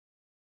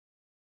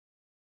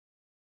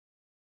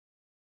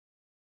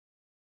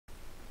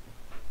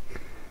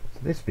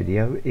This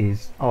video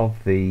is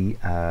of the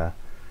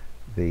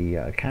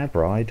cab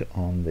ride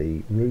on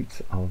the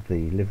route of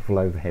the Liverpool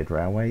Overhead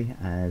Railway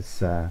as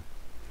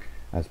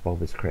Bob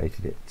has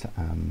created it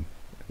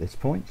at this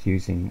point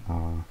using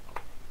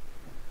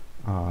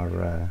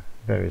our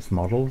various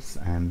models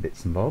and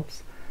bits and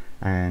bobs,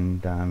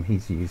 and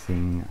he's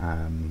using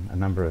a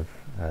number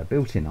of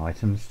built-in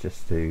items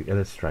just to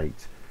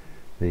illustrate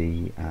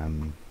the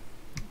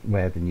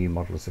where the new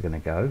models are going to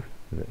go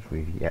that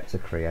we've yet to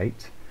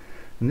create.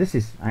 And this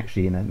is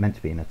actually meant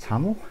to be in a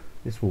tunnel.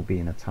 This will be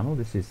in a tunnel.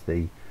 This is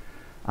the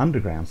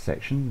underground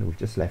section. We've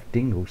just left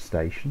Dingle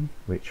Station,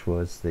 which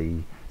was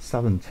the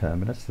southern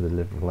terminus of the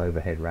Liverpool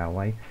Overhead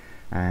Railway,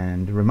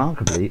 and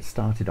remarkably it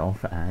started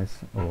off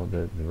as, or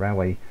the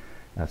railway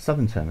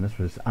southern terminus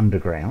was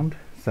underground,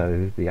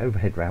 so the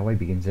overhead railway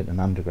begins at an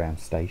underground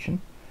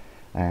station,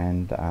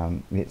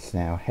 and it's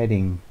now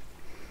heading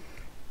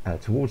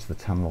towards the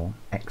tunnel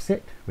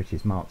exit, which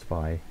is marked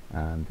by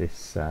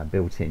this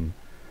built-in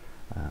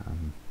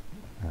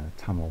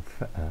tunnel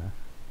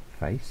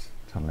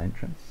tunnel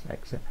entrance,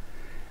 exit.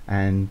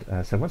 And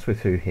so once we're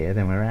through here,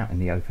 then we're out in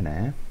the open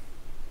air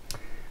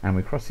and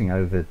we're crossing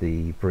over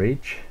the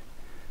bridge.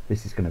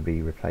 This is going to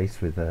be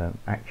replaced with an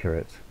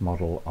accurate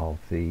model of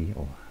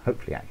or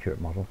hopefully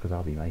accurate model, because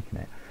I'll be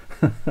making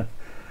it.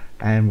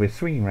 And we're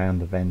swinging around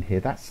the bend here.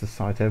 That's the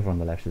site over on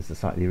the left, is the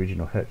site of the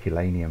original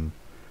Herculaneum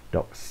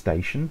dock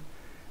station,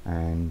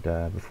 and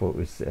before it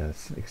was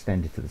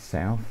extended to the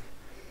south.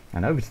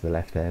 And over to the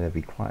left there'll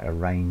be quite a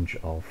range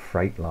of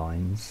freight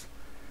lines,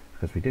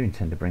 because we do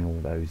intend to bring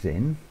all those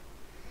in.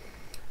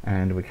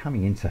 And we're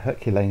coming into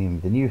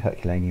Herculaneum, the new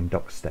Herculaneum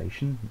dock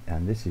station,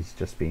 and this is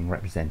just being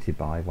represented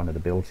by one of the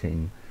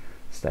built-in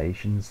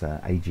stations,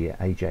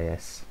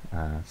 AJS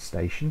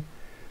station.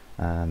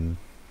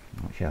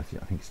 Actually, I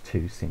think it's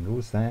two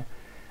singles there.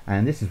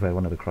 And this is where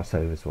one of the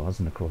crossovers was,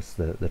 and of course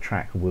the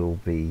track will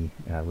be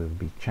we'll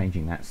be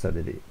changing that so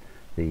that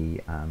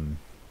the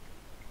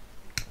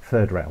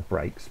third rail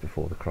brakes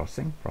before the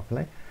crossing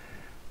properly.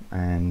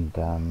 And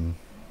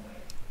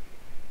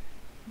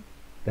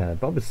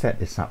Bob has set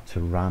this up to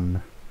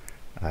run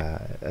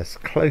as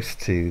close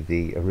to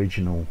the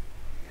original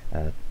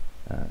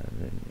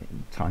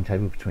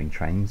timetable between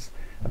trains,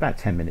 about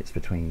 10 minutes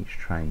between each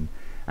train,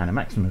 and a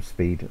maximum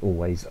speed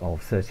always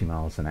of 30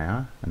 miles an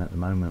hour. And at the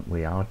moment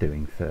we are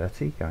doing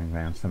 30, going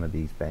around some of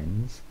these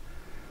bends,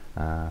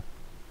 and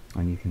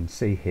you can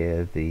see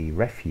here the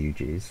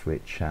refuges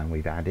which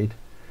we've added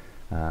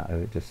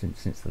just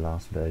since the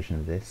last version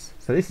of this.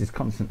 So this is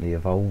constantly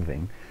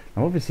evolving.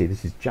 Now obviously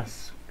this is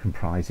just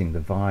comprising the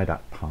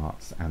viaduct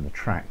parts and the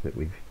track that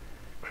we've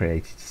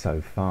created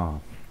so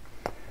far.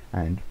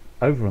 And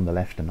over on the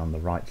left and on the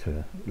right,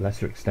 to a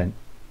lesser extent,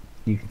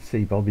 you can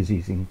see Bob is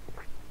using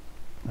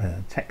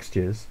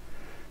textures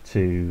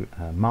to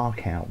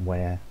mark out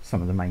where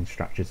some of the main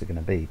structures are going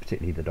to be,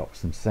 particularly the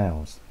docks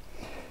themselves.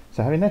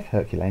 So having left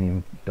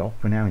Herculaneum dock,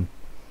 we're now in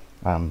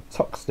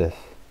Toxteth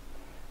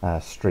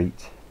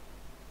Street,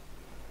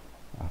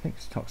 I think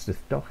it's Toxteth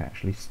Dock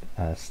actually,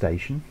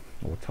 station,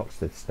 or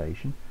Toxteth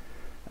Station.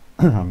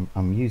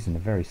 I'm using a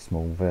very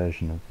small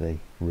version of the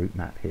route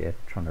map here,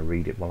 trying to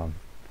read it while I'm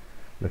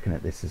looking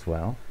at this as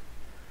well.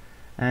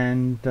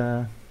 And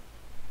the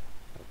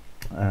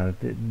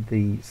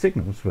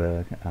signals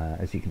were,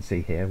 as you can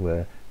see here,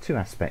 were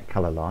 2-aspect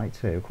colour lights.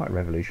 They were quite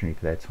revolutionary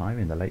for their time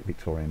in the late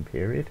Victorian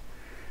period.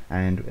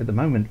 And at the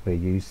moment we're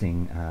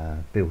using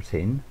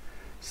built-in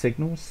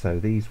signals, so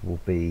these will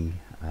be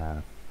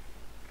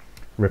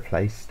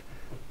replaced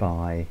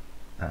by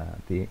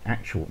the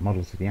actual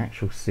models of the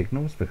actual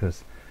signals,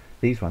 because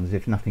these ones,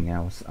 if nothing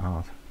else,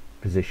 are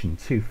positioned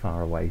too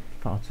far away,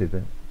 far to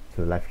the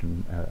left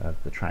of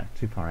the track,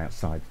 too far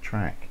outside the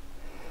track.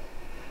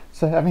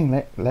 So having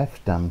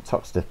left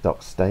Toxteth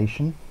Dock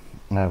Station,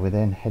 we're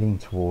then heading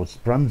towards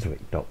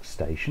Brunswick Dock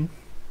Station,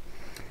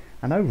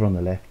 and over on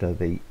the left are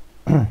the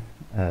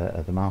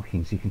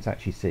markings. You can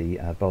actually see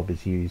Bob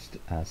has used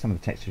some of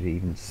the text to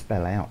even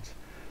spell out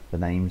the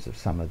names of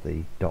some of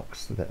the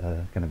docks that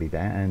are going to be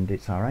there, and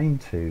it's our aim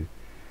to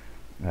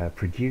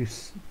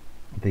produce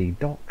the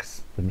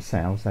docks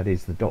themselves, that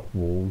is the dock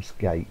walls,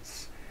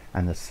 gates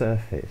and the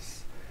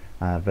surface,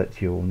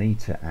 but you'll need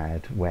to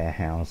add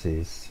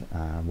warehouses,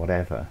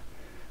 whatever.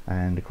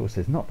 And of course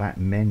there's not that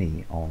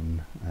many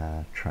on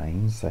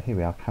trains, so here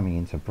we are coming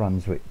into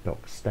Brunswick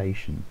Dock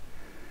Station,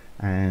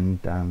 and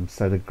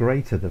so the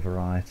greater the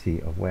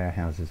variety of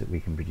warehouses that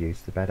we can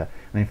produce, the better.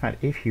 And in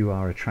fact, if you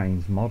are a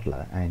trains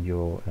modeler and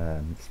you're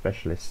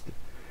specialist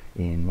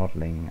in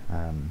modelling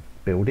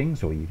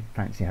buildings, or you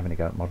fancy having a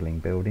go at modelling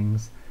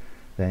buildings,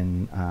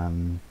 then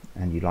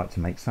and you'd like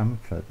to make some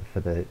for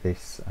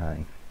this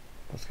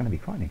that's going to be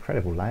quite an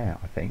incredible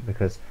layout, I think,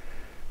 because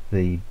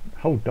the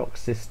whole dock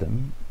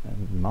system,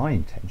 our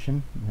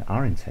intention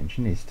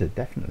is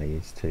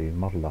to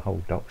model the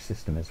whole dock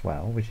system as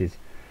well, which is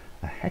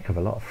a heck of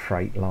a lot of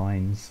freight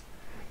lines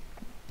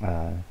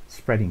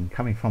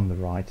coming from the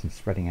right and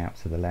spreading out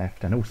to the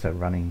left, and also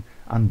running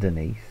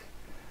underneath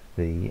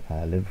the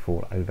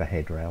Liverpool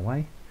Overhead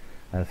Railway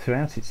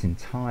throughout its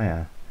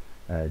entire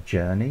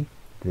journey,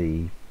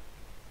 through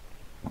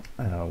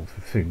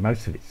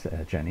most of its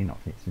journey, not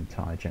its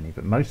entire journey,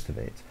 but most of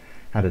it,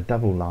 had a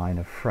double line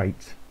of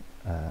freight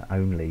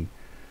only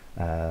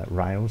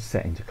rails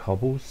set into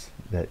cobbles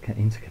that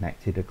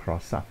interconnected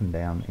across up and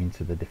down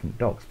into the different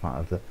docks, part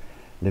of the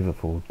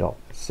Liverpool dock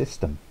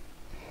system.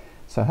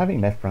 So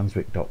having left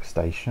Brunswick Dock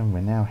Station,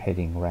 we're now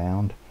heading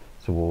round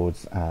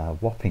towards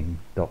Wapping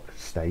Dock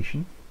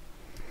Station.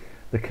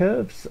 The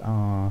curves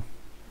are,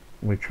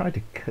 we've tried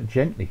to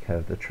gently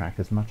curve the track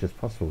as much as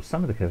possible.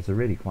 Some of the curves are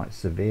really quite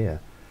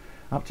severe,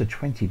 up to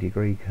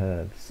 20-degree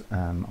curves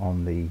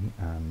on the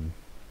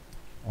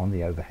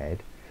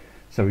overhead.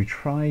 So we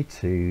try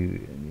to,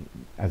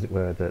 as it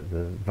were, the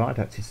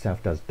viaduct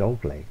itself does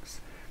dog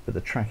legs, but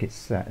the track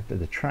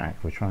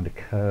we're trying to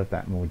curve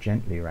that more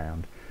gently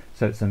around.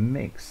 So it's a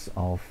mix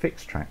of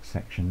fixed track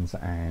sections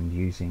and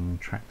using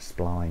track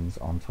splines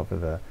on top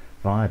of a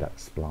viaduct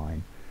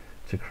spline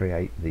to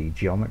create the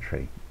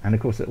geometry. And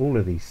of course at all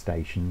of these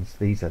stations,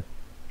 these are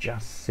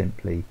just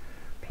simply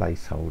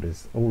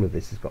placeholders. All of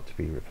this has got to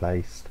be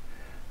replaced.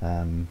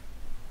 And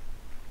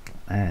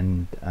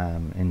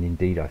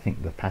indeed I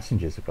think the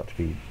passengers have got to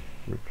be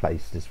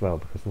replaced as well,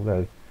 because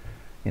although,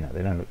 you know,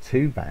 they don't look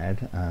too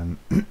bad, I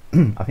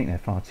think they're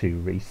far too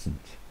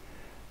recent.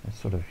 They're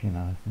sort of, you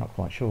know, not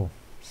quite sure,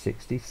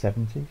 60s,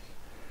 70s,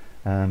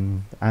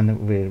 and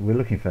we're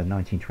looking for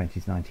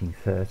 1920s,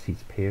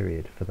 1930s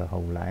period for the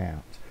whole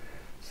layout.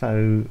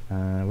 So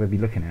we'll be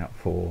looking out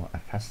for a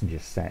passenger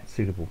set,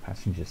 suitable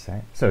passenger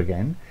set. So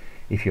again,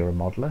 if you're a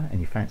modeller and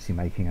you fancy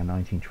making a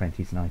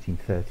 1920s,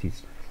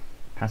 1930s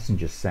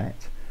passenger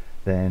set,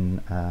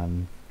 then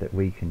that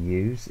we can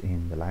use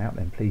in the layout,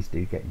 then please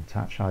do get in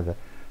touch. Either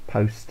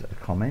post a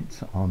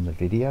comment on the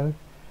video.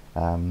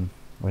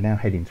 We're now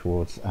heading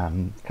towards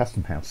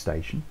Custom House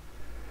Station,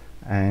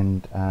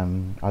 and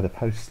either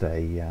post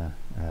a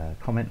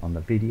comment on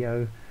the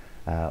video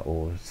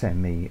or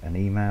send me an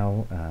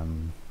email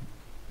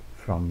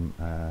from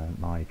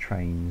my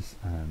trains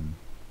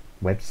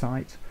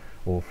website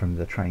or from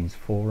the trains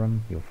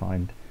forum. You'll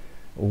find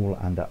all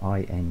under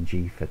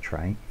ING for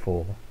train,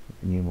 for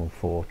numeral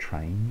 4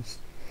 trains.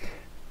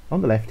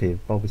 On the left here,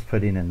 Bob has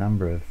put in a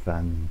number of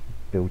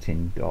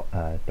built-in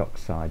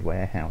dockside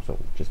warehouse, or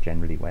just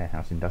generally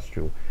warehouse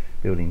industrial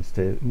buildings,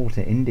 to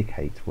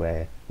indicate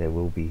where there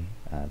will be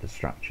the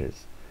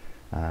structures.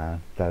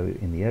 Though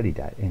in the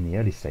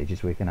early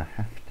stages we're going to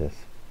have to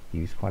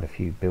use quite a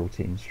few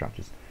built-in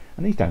structures,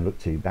 and these don't look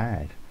too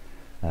bad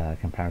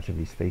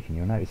comparatively speaking.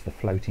 You'll notice the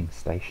floating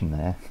station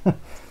there.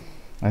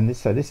 And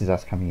this is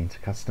us coming into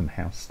Custom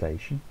House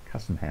Station.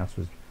 Custom House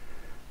was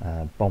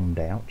bombed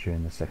out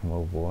during the Second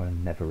World War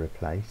and never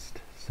replaced.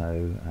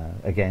 So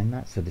again,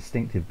 that's a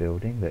distinctive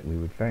building that we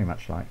would very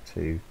much like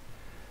to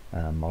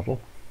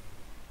model.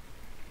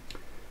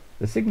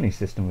 The signalling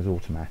system was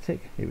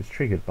automatic. It was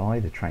triggered by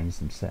the trains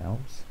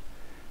themselves,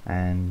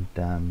 and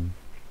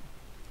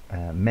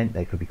meant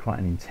they could be quite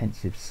an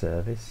intensive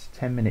service.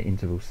 10-minute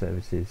interval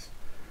services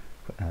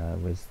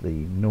was the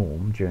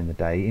norm during the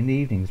day. In the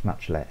evenings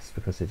much less,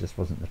 because there just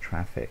wasn't the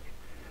traffic,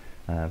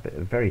 but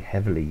very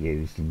heavily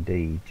used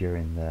indeed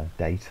during the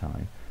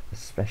daytime,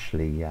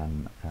 especially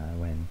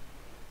when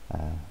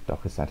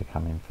dockers had to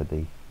come in for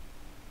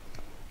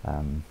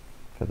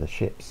the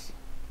ships.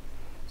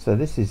 So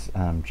this is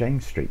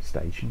James Street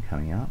Station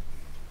coming up,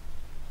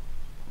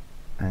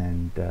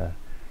 and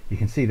you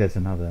can see there's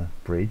another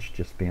bridge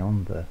just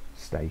beyond the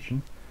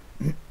station.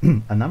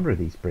 A number of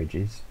these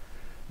bridges,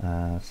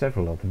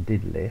 several of them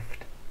did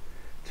lift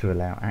to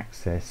allow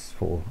access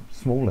for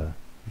smaller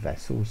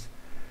vessels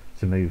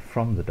to move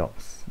from the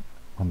docks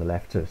on the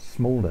left to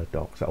smaller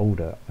docks,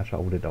 much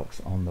older docks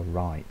on the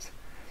right.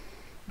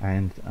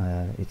 And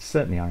it's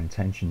certainly our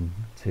intention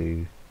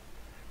to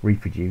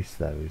reproduce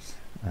those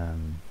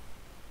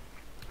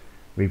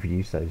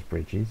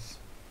bridges,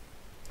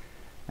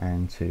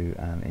 and to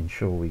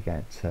ensure we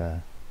get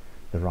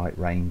the right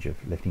range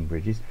of lifting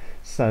bridges.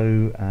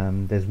 So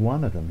there's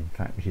one of them, in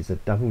fact, which is a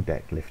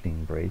double-deck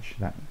lifting bridge.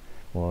 That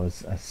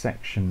was a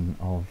section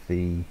of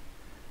the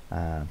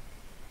I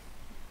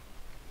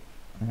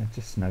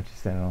just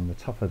noticed there on the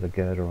top of the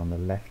girder on the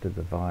left of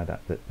the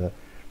viaduct that the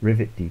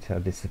rivet detail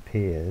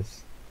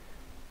disappears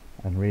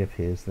and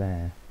reappears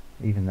there,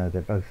 even though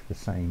they're both the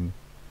same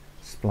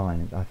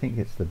spline. I think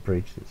it's the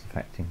bridge that's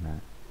affecting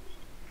that.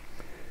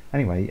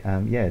 Anyway,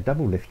 yeah,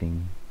 double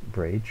lifting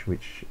bridge,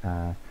 which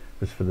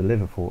was for the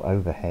Liverpool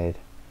overhead.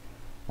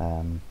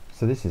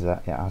 So this is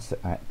us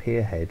at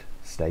Pierhead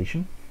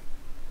Station,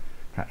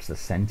 perhaps the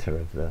centre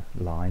of the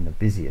line, the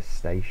busiest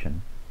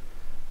station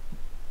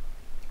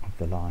of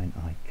the line.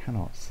 I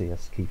cannot see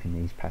us keeping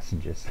these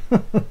passengers,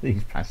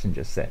 these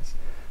passenger sets.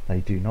 They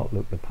do not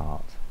look the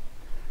part.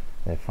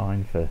 They're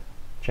fine for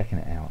checking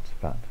it out,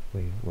 but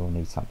we will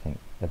need something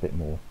a bit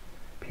more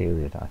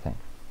period, I think.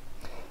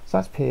 So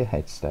that's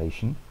Pierhead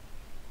Station,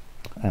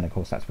 and of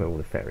course that's where all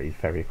the ferry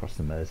across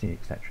the Mersey,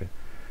 etc.,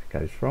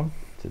 goes from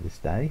to this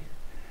day.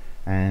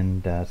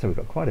 And so we've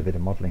got quite a bit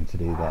of modelling to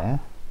do there.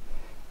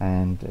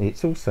 And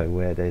it's also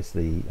where there's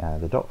the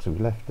docks.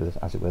 We've left,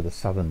 as it were, the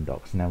southern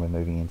docks. Now we're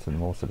moving into the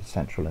more sort of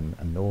central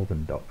and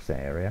northern docks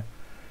area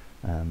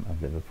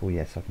of Liverpool.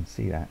 Yes, I can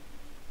see that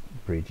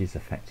bridge is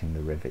affecting the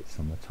rivets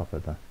on the top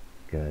of the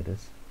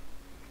girders.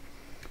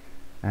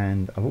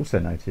 And I've also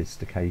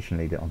noticed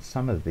occasionally that on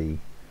some of the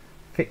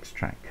fixed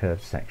track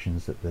curved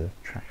sections that the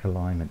track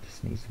alignment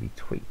just needs to be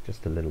tweaked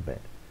just a little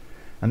bit.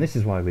 And this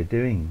is why we're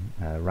doing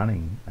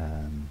running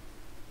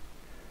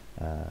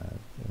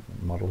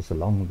models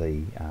along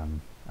the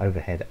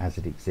overhead as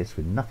it exists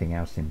with nothing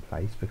else in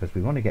place, because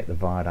we want to get the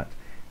viaduct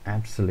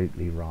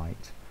absolutely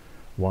right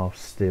while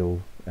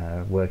still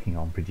working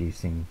on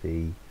producing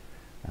the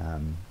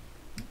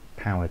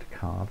powered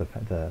car,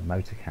 the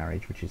motor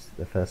carriage, which is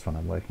the first one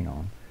I'm working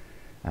on.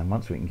 And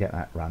once we can get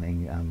that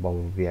running,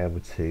 we'll be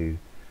able to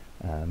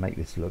make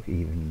this look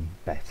even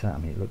better. I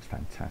mean, it looks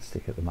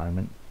fantastic at the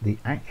moment. The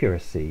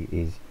accuracy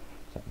is,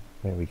 so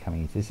where are we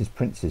coming into? This is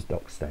Prince's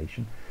Dock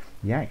Station.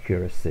 The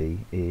accuracy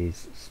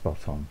is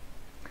spot on.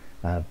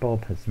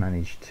 Bob has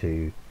managed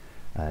to,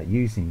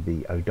 using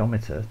the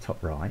odometer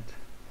top right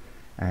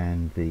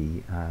and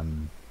the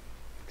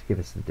to give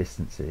us the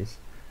distances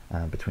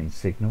between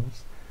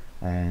signals,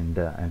 and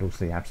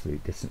also the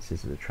absolute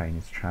distances that the train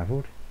has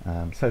travelled.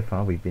 So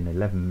far we've been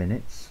 11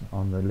 minutes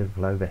on the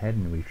Liverpool overhead,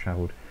 and we've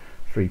travelled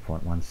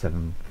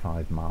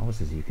 3.175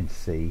 miles, as you can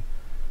see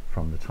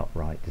from the top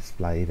right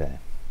display there.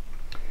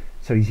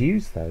 So he's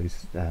used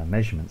those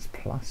measurements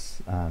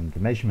plus the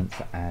measurements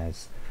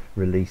as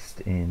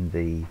released in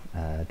the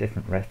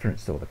different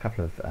reference, or the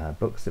couple of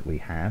books that we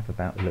have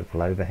about the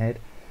Liverpool overhead.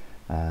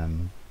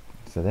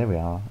 So there we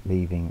are,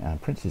 leaving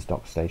Prince's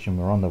Dock Station.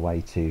 We're on the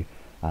way to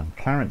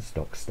Clarence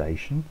Dock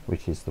Station,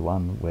 which is the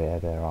one where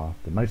there are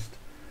the most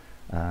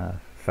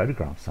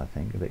photographs, I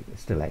think, that are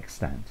still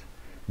extant.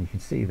 And you can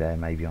see there,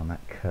 maybe on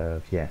that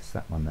curve, yes,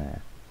 that one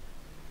there,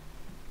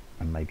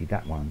 and maybe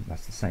that one,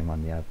 that's the same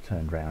one the other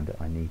turned round.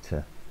 That I need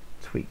to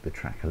tweak the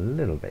track a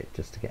little bit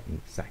just to get the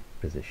exact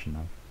position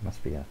of.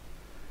 Must be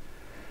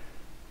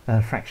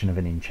a fraction of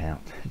an inch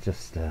out.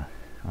 Just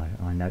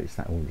I notice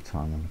that all the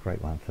time. I'm a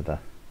great one for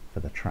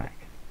the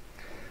track.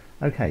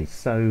 Okay,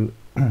 so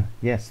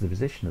yes, the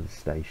position of the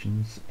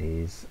stations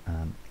is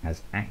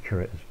as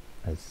accurate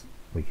as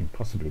we can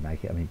possibly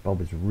make it. I mean, Bob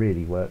has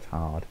really worked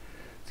hard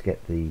to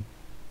get the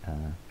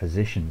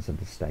positions of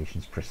the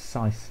stations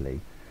precisely,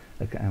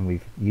 and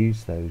we've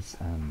used those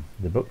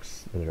the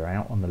books that are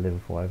out on the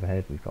Liverpool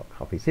overhead. We've got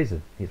copies. Here's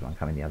one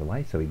coming the other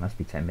way, so we must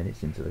be 10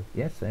 minutes into the,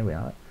 yes, there we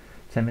are,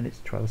 10 minutes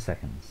 12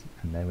 seconds,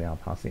 and there we are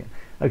passing it.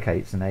 Okay,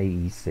 it's an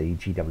AEC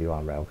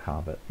GWR rail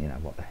car, but you know,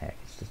 what the heck,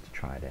 it's just to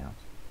try it out.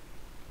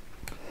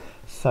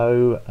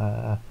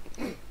 So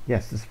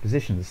yes, the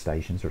position of the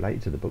stations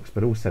related to the books,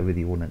 but also with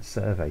the Ordnance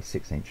Survey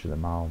 6-inch of the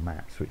mile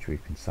maps, which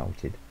we've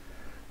consulted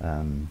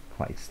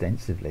quite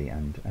extensively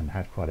and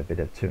had quite a bit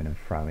of to and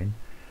fro in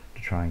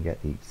to try and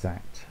get the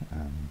exact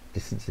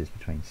distances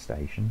between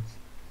stations.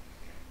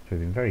 So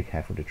we've been very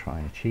careful to try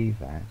and achieve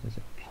that. There's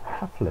a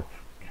couple of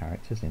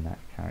characters in that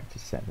character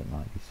set that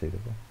might be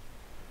suitable.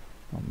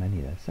 Not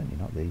many though, certainly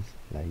not these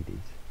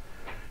ladies.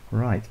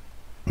 Right.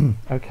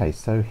 Okay,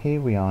 so here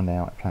we are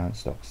now at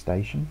Clarence Dock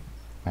Station,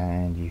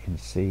 and you can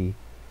see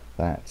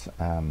that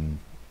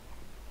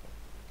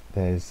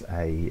there's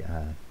a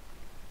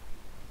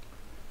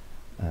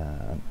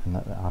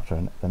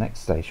after the next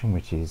station,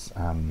 which is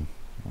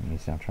let me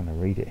see, I'm trying to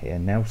read it here.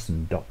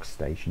 Nelson Dock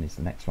Station is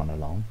the next one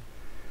along.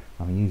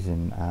 I'm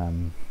using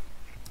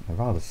a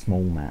rather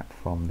small map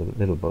from the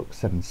little book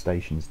 17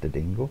 Stations to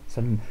Dingle,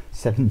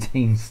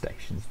 17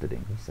 Stations to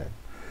Dingle said.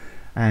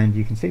 And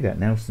you can see that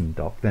Nelson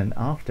Dock, then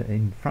after,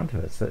 in front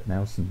of us at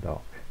Nelson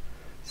Dock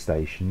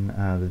Station,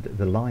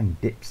 the line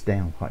dips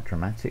down quite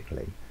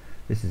dramatically.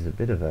 This is a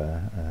bit of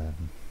a,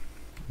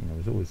 you know, it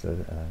was always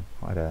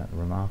quite a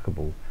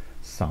remarkable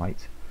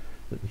sight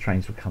that the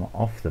trains would come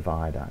off the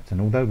viaduct,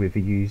 and although we've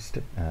used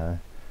a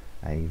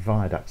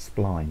viaduct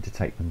spline to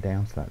take them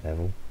down to that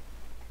level,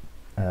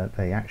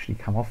 they actually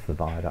come off the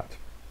viaduct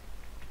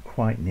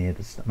quite near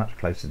the, much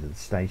closer to the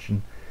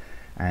station,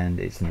 and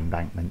it's an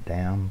embankment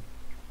down.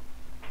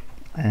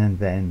 And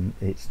then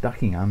it's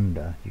ducking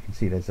under. You can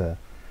see there's a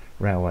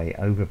railway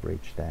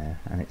overbridge there,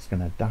 and it's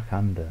going to duck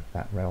under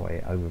that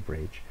railway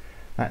overbridge.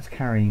 That's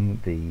carrying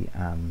the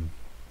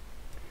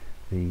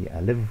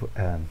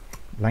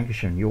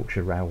Lancashire and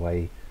Yorkshire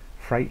Railway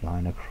freight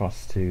line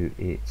across to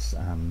its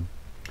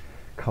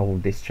coal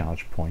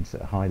discharge points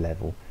at a high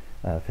level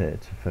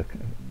for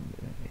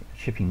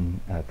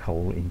shipping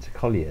coal into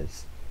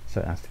colliers.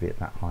 So it has to be at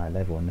that higher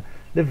level, and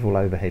Liverpool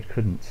overhead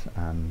couldn't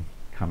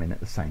come in at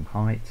the same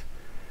height.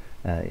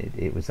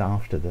 It was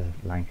after the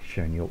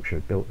Lancashire and Yorkshire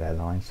had built their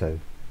line, so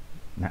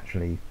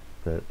naturally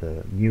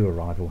the new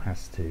arrival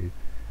has to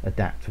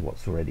adapt to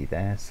what's already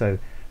there. So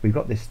we've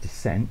got this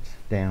descent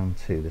down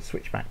to the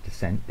switchback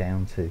descent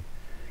down to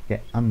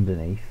get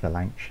underneath the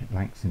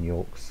Lancs and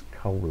Yorks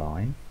coal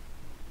line,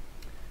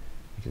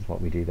 which is what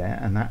we do there,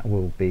 and that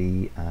will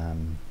be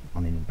on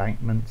an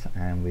embankment,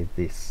 and with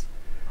this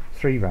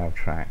 3 rail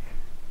track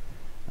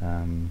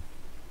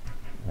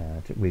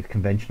with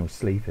conventional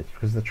sleepers,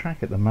 because the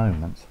track at the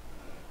moment,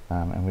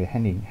 and we're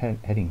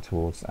heading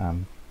towards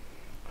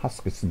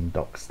Huskisson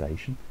Dock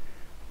Station.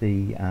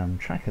 The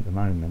track at the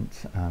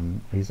moment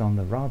is on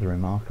the rather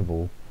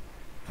remarkable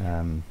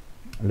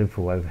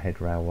Liverpool Overhead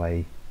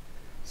Railway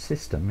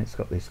system. It's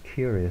got this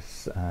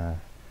curious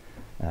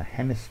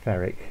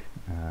hemispheric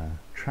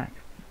track,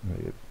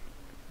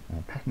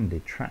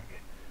 patented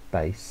track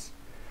base,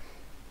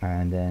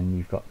 and then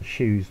you've got the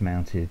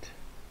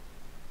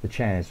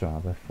chairs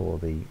rather, for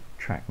the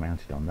track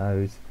mounted on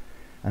those,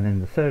 and then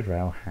the third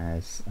rail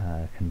has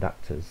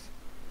conductors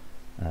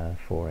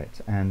for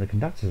it, and the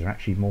conductors are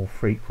actually more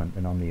frequent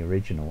than on the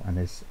original, and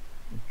there's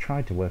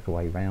tried to work a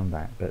way around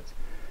that but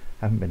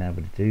haven't been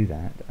able to do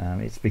that.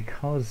 It's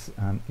because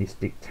it's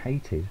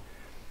dictated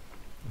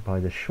by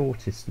the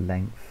shortest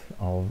length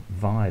of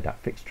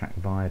viaduct, fixed track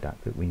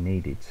viaduct, that we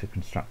needed to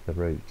construct the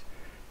route,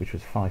 which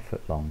was 5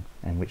 foot long,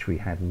 and which we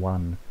had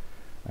one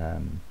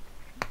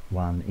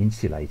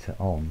insulator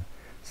on.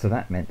 So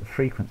that meant the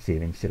frequency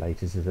of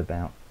insulators is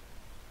about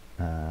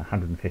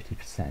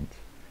 150%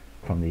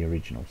 from the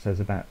original. So there's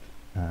about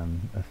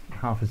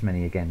half as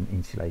many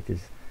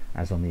insulators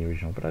as on the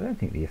original, but I don't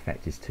think the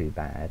effect is too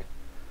bad.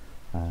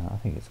 I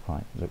think it's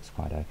looks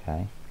quite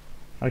okay.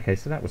 Okay,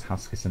 so that was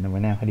Huskisson, and we're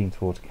now heading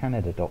towards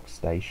Canada Dock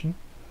Station,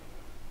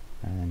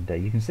 and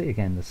you can see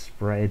again the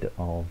spread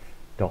of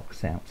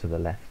docks out to the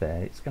left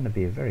there. It's going to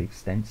be a very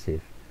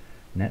extensive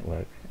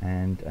network,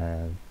 and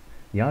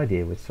the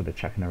idea we're sort of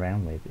chucking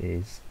around with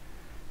is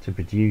to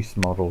produce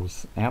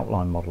models,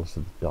 outline models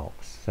of the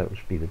docks. So it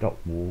should be the dock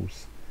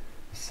walls,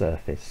 the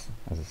surface,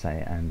 as I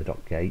say, and the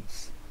dock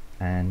gates.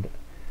 And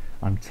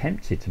I'm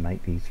tempted to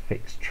make these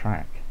fixed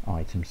track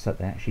items so that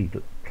they actually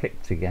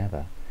click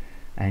together,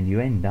 and you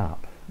end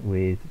up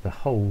with the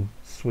whole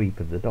sweep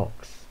of the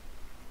docks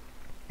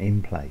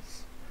in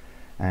place.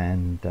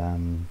 And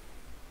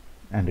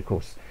of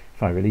course,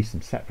 if I release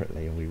them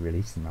separately, or we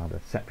release them rather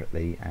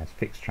separately as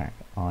fixed track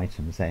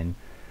items, then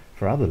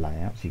for other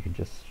layouts you can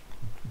just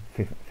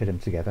fit them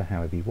together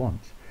however you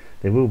want.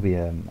 There will be,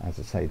 as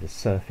I say, the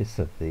surface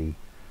of the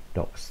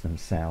docks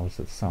themselves,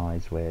 the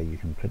sides where you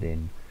can put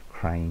in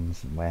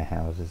cranes and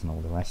warehouses and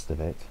all the rest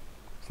of it.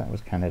 So that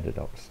was Canada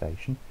Dock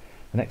Station.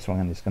 The next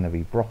one is going to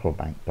be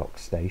Brocklebank Dock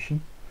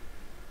Station.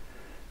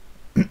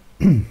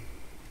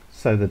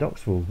 So the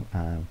docks will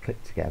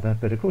click together,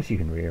 but of course you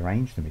can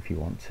rearrange them if you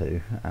want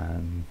to,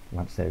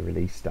 once they're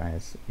released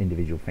as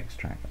individual fixed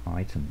track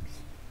items.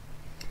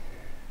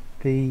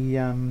 The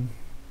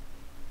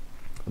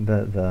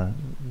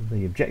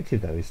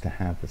objective though is to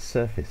have the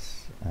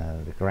surface,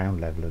 the ground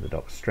level of the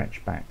dock,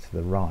 stretch back to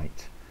the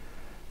right,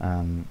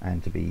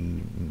 and to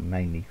be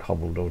mainly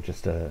cobbled, or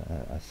just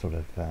a sort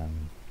of I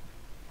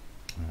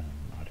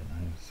don't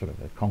know, sort of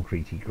a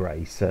concretey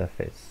grey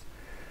surface,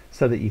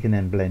 so that you can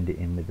then blend it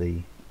in with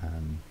the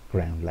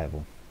ground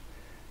level.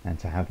 And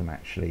to have them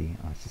actually,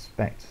 I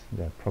suspect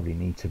they'll probably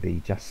need to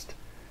be just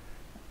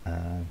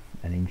an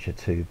inch or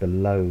two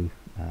below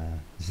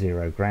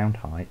zero ground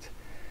height,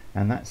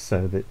 and that's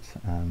so that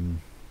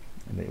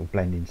it will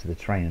blend into the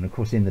terrain. And of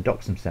course in the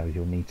docks themselves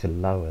you'll need to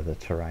lower the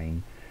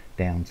terrain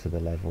down to the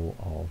level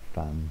of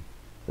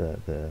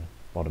the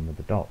bottom of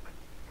the dock,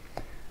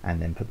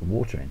 and then put the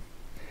water in.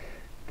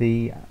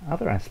 The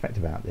other aspect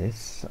about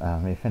this,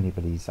 if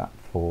anybody's up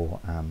for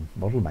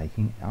model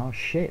making, are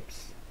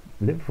ships.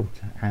 Liverpool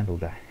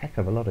handled a heck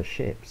of a lot of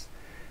ships,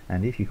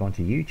 and if you go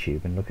onto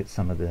YouTube and look at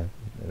some of the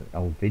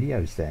old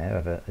videos there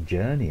of a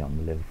journey on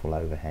the Liverpool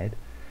Overhead,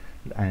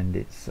 and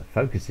its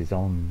focus is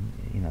on,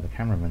 you know, the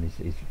cameraman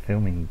is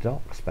filming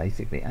docks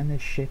basically, and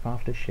there's ship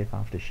after ship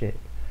after ship.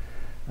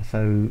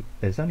 So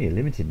there's only a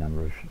limited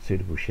number of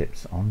suitable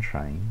ships on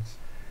trains,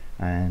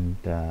 and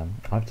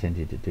I've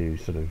tended to do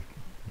sort of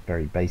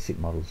very basic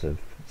models of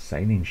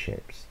sailing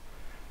ships,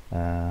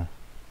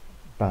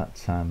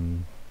 but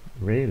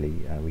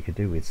really we could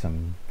do with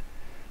some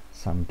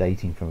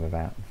dating from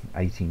about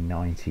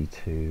 1890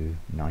 to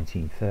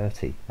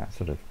 1930, that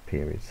sort of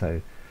period.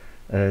 So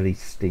early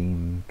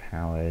steam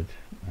powered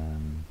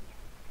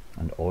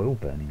and oil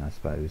burning, I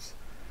suppose,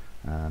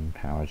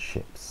 powered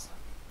ships.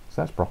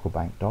 So that's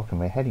Brocklebank Dock,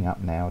 and we're heading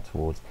up now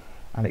towards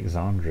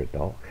Alexandra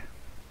Dock,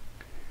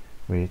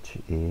 which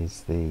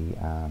is the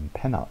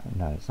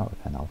no, it's not the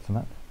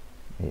penultimate.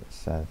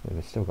 It's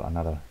we've still got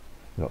we've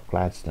got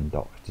Gladstone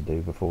Dock to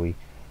do before we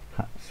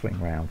swing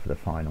round for the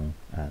final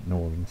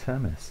northern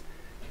terminus.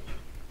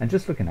 And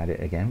just looking at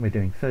it again, we're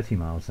doing 30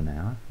 miles an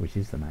hour, which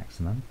is the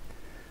maximum,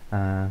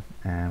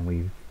 and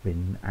we've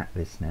been at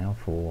this now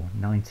for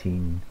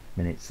 19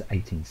 minutes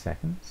 18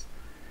 seconds,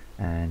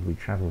 and we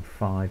travelled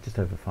just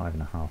over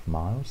 5.5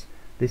 miles.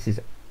 This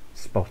is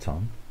spot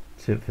on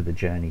for the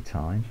journey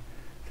time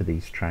for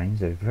these trains.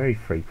 They're very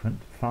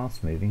frequent,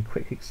 fast moving,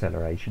 quick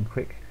acceleration,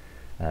 quick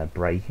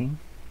braking,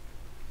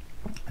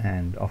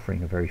 and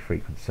offering a very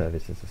frequent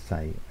service, as I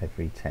say,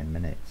 every 10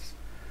 minutes.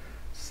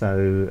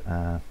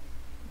 So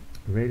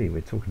really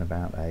we're talking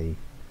about a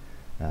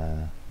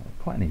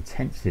quite an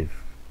intensive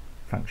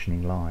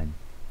functioning line.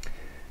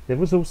 There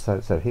was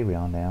also, so here we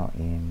are now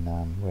in,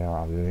 where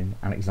are we? We're in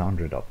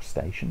Alexandra Dock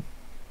Station.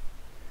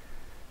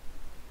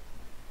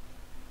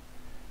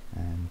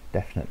 And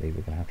definitely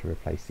we're going to have to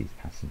replace these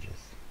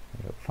passengers.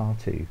 They look far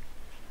too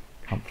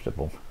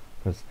comfortable,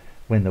 because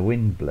when the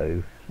wind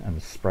blew and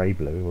the spray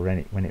blew, or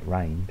when it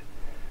rained,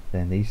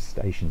 then these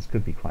stations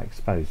could be quite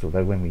exposed.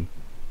 Although when we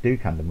do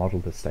come to model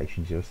the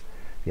stations, you'll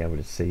be able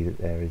to see that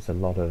there is a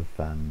lot of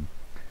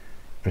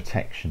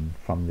protection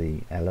from the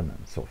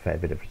elements, or a fair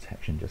bit of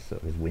protection, just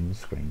sort of as wind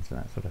screens and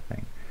that sort of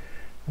thing.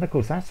 And of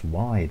course that's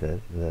why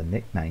the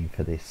nickname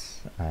for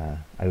this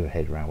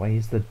overhead railway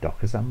is the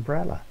Docker's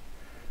Umbrella,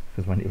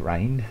 because when it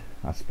rained,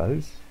 I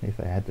suppose, if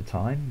they had the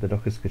time, the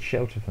dockers could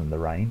shelter from the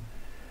rain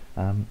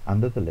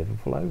under the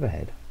Liverpool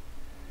overhead.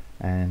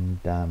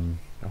 And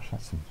gosh,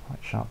 that's some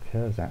quite sharp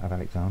curves out of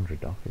Alexandra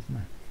Dock, isn't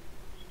it?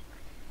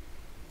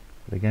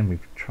 But again,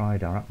 we've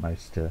tried our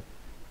utmost to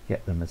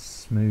get them as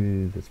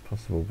smooth as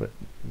possible, but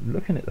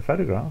looking at the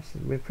photographs,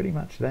 we're pretty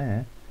much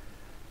there.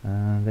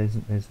 There's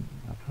I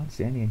can't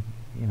see any,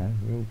 you know,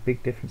 real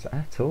big difference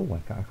at all. In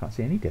fact, I can't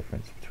see any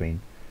difference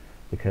between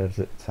the curves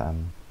that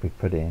we've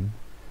put in,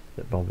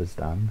 that Bob has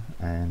done,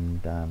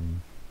 and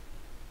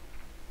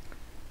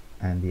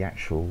the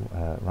actual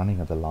running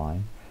of the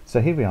line.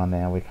 So here we are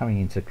now, we're coming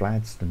into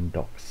Gladstone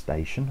Dock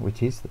Station,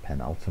 which is the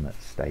penultimate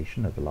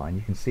station of the line.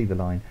 You can see the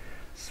line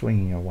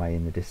swinging away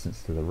in the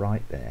distance to the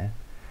right there,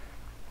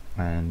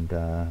 and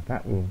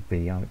that will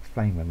be, I'll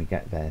explain when we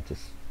get there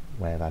just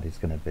where that is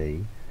going to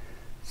be.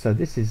 So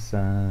this is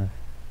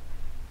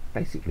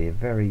basically a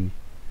very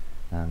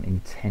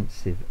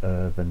intensive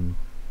urban,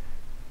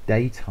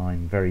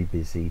 daytime very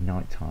busy,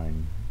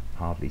 nighttime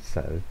hardly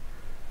so,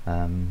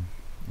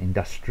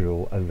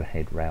 industrial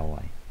overhead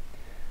railway,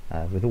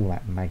 with all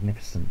that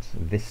magnificent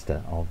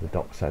vista of the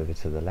docks over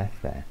to the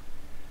left there.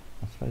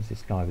 I suppose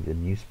this guy with the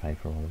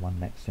newspaper, or the one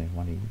next to him,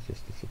 one he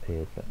just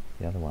disappeared, but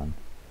the other one,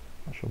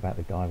 not sure about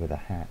the guy with the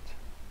hat.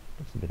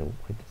 Looks a bit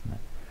awkward, doesn't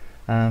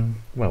it?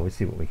 Well, we'll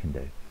see what we can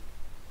do.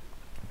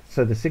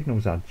 So the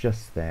signals are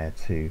just there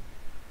to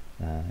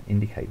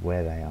indicate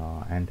where they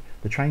are, and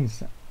the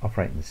trains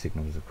operating the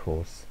signals, of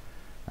course,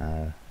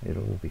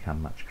 it'll all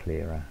become much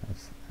clearer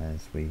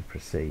as we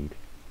proceed.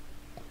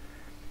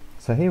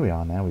 So here we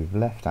are now, we've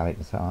left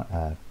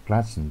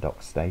Gladstone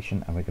Dock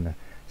Station, and we're going to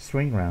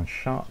swing round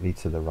sharply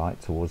to the right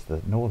towards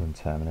the northern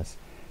terminus,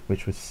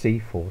 which was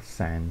Seaforth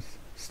Sands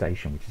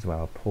Station, which is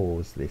where I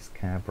paused this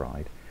cab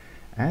ride.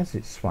 As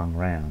it swung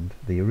round,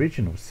 the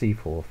original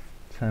Seaforth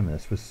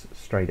terminus was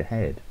straight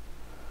ahead,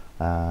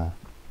 but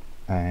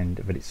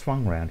it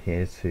swung round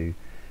here to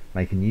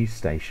make a new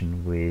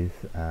station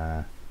with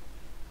a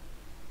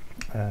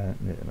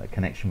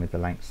connection with the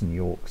Lancs and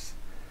Yorks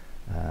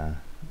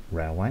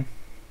railway,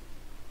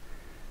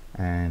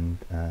 and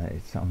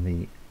it's on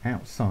the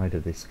outside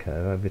of this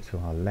curve over to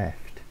our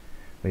left,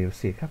 where you'll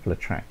see a couple of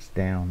tracks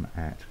down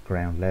at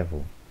ground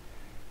level,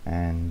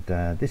 and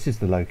this is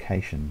the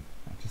location.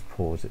 I'll just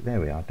pause it. There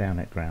we are, down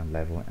at ground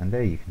level, and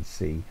there you can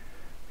see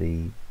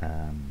the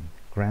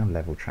ground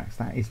level tracks.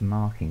 That is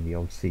marking the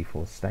old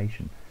Seaforth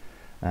station,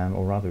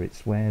 or rather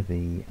it's where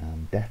the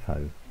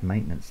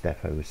maintenance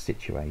depot was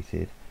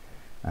situated,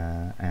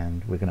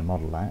 and we're going to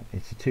model that.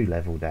 It's a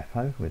two-level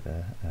depot with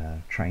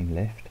a train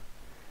lift.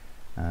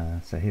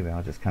 So here we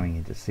are, just coming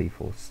into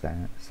Seaforth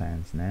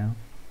Sands now,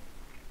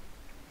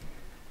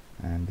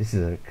 and this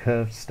is a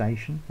curved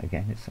station.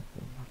 Again, it's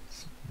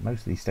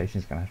most of these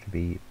stations are going to have to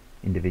be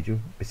individual,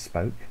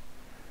 bespoke,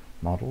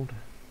 modelled,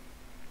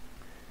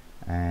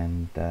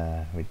 and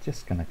we're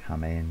just going to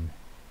come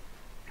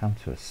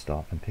to a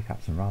stop and pick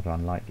up some rather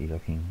unlikely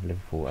looking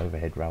Liverpool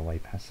overhead railway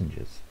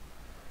passengers.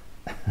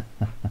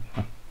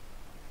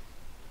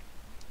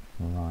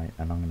 Right,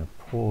 and I'm going to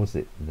pause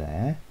it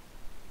there,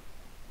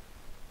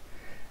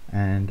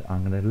 and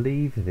I'm going to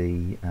leave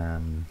the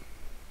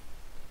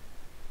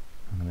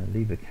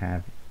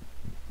cab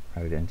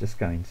road and just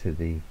go into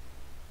the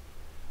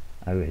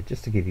overhead,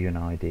 just to give you an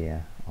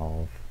idea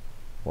of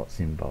what's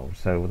involved.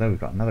 So although we've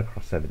got another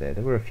crossover there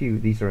were a few,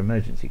 these are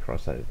emergency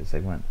crossovers, they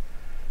weren't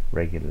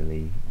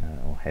regularly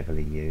or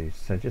heavily used,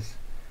 so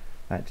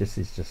that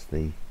is just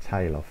the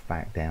tail off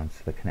back down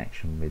to the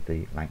connection with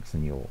the Lancs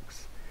and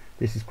Yorks.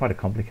 This is quite a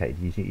complicated,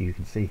 you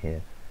can see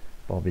here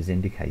Bob is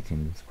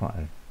indicating it's quite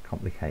a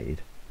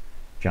complicated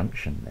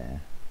junction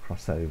there,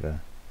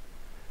 crossover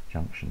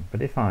junction.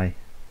 But if I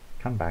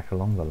come back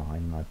along the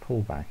line and I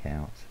pull back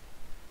out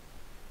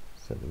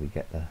so that we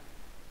get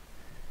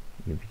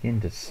you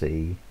begin to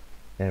see,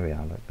 there we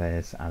are, look,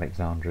 there's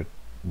Alexandra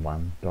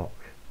 1 dock.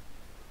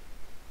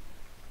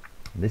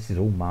 This is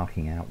all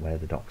marking out where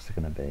the docks are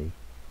going to be.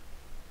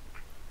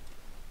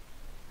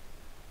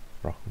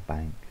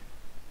 Brocklebank,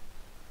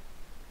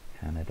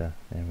 Canada,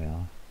 there we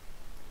are,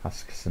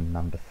 Huskisson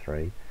number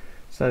 3.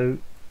 So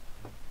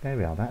there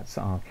we are, that's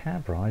our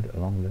cab ride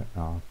along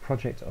our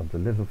project of the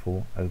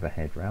Liverpool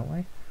Overhead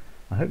Railway.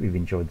 I hope you've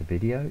enjoyed the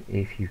video.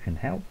 If you can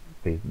help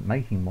with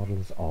making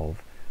models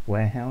of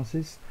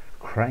warehouses,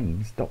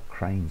 cranes, dock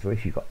cranes, or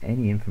if you've got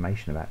any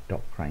information about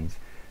dock cranes,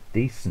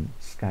 decent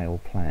scale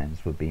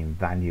plans would be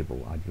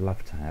invaluable. I'd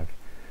love to have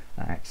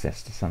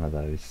access to some of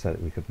those so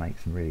that we could make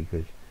some really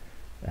good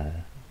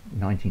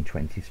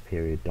 1920s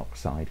period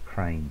dockside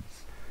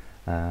cranes.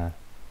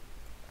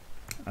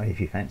 If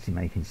you fancy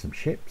making some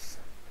ships,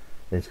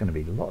 there's going to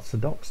be lots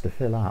of docks to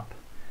fill up.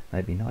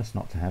 It'd be nice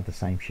not to have the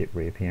same ship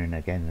reappearing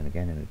again and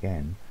again and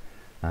again.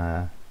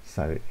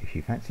 So if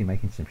you fancy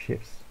making some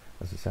ships,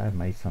 as I say, I've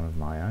made some of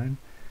my own,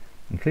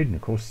 including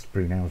of course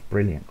Brunel's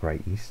brilliant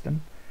Great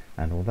Eastern,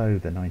 and although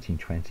the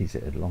 1920s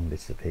it had long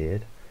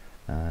disappeared,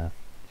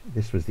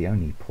 this was the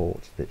only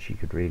port that she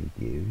could really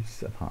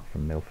use apart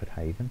from Milford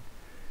Haven,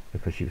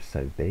 because she was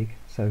so big.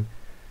 So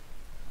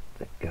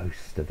the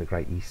ghost of the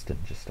Great Eastern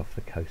just off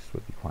the coast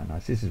would be quite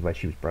nice. This is where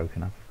she was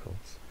broken up, of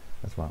course,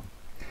 as well.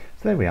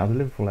 So there we are. The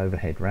Liverpool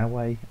Overhead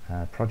Railway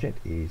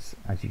project is,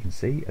 as you can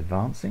see,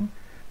 advancing.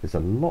 There's a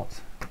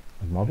lot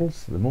of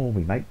models. The more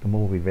we make, the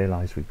more we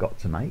realise we've got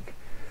to make.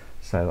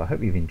 So I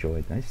hope you've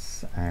enjoyed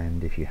this,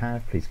 and if you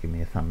have, please give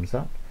me a thumbs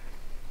up.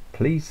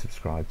 Please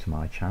subscribe to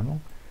my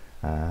channel,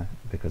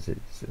 because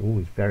it's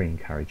always very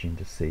encouraging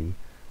to see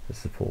the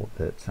support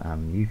that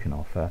you can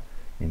offer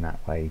in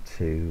that way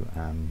to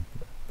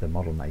the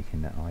model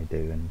making that I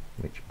do, and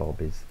which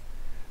Bob is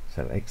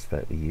so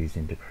expertly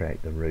using to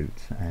create the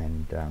route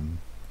and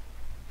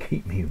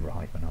keep me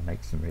right when I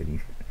make some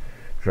really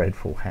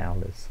dreadful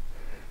howlers.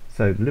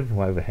 So the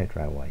Liverpool Overhead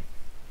Railway,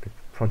 the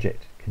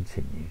project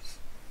continues.